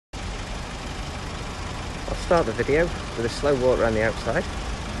start the video with a slow walk around the outside.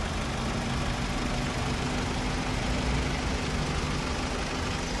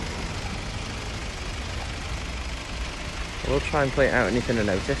 We'll try and point out anything to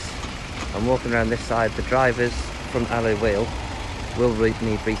notice. I'm walking around this side. The driver's front alloy wheel will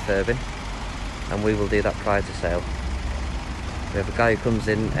need refurbing, and we will do that prior to sale. We have a guy who comes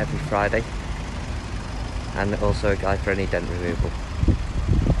in every Friday, and also a guy for any dent removal.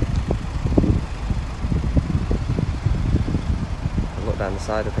 And look down the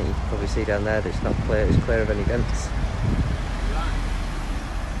side, I think you can probably see down there that it's not clear, it's clear of any dents.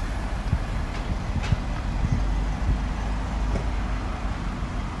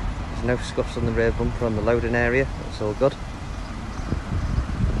 There's no scuffs on the rear bumper on the loading area, that's all good.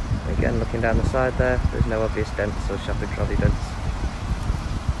 Again, looking down the side there, there's no obvious dents or shopping trolley dents.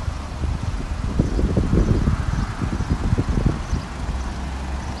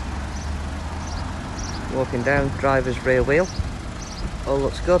 Walking down, driver's rear wheel, all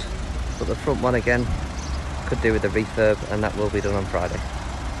looks good, but the front one again could do with a refurb, and that will be done on Friday.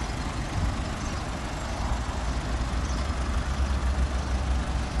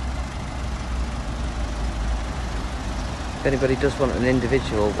 If anybody does want an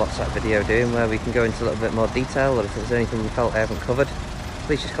individual WhatsApp video doing where we can go into a little bit more detail, or if there's anything you felt I haven't covered,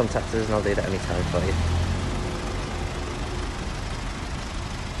 please just contact us and I'll do that any time for you.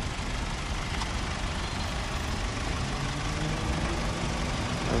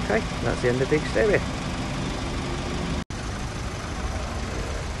 Okay, that's the end of the exterior.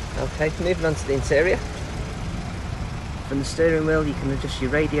 Okay, moving on to the interior. From the steering wheel you can adjust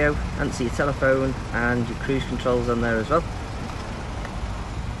your radio, answer your telephone, and your cruise controls on there as well.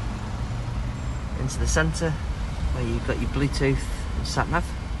 Into the centre where you've got your Bluetooth and sat-nav,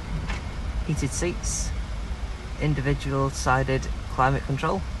 heated seats, individual sided climate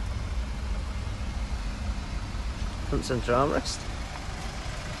control, front centre armrest,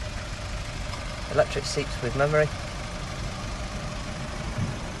 electric seats with memory.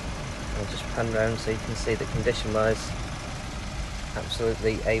 I'll just pan round so you can see the condition wise.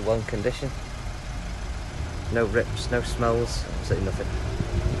 Absolutely A1 condition. No rips, no smells, absolutely nothing.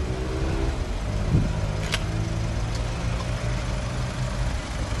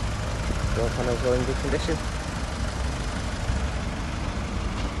 Door panels are in good condition.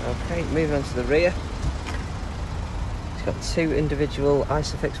 Okay, moving on to the rear. It's got 2 individual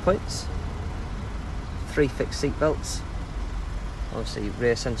ISOFIX points, 3 fixed seat belts, obviously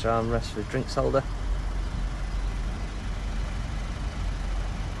rear centre armrest with drinks holder.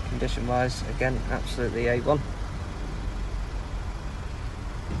 Condition wise, again, absolutely A1.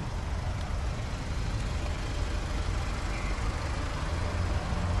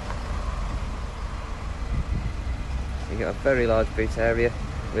 You got a very large boot area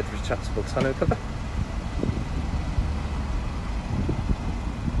with retractable tonneau cover.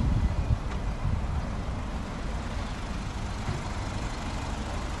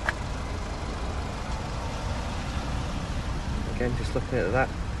 Again, just looking at that,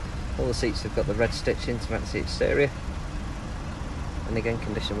 all the seats have got the red stitching to match the exterior, and again,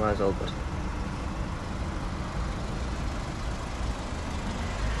 condition wise, all good.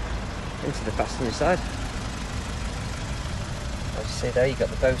 Into the passenger side. As you see there, you've got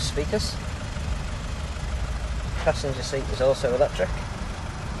the Bose speakers. Passenger seat is also electric.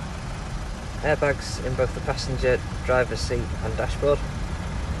 Airbags in both the passenger, driver's seat and dashboard.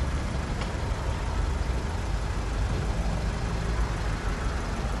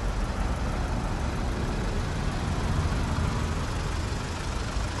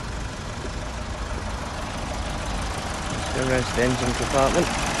 Going around to the engine compartment.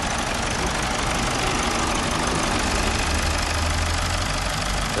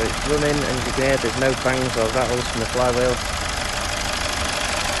 So it's running, and you can hear there's no bangs or rattles from the flywheel.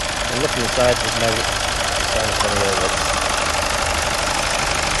 And looking inside, there's no sounds from the wheel lids.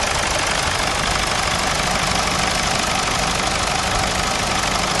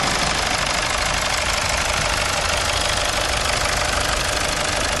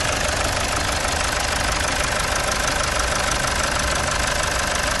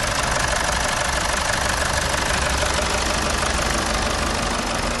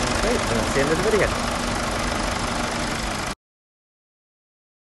 And that's the end of the video.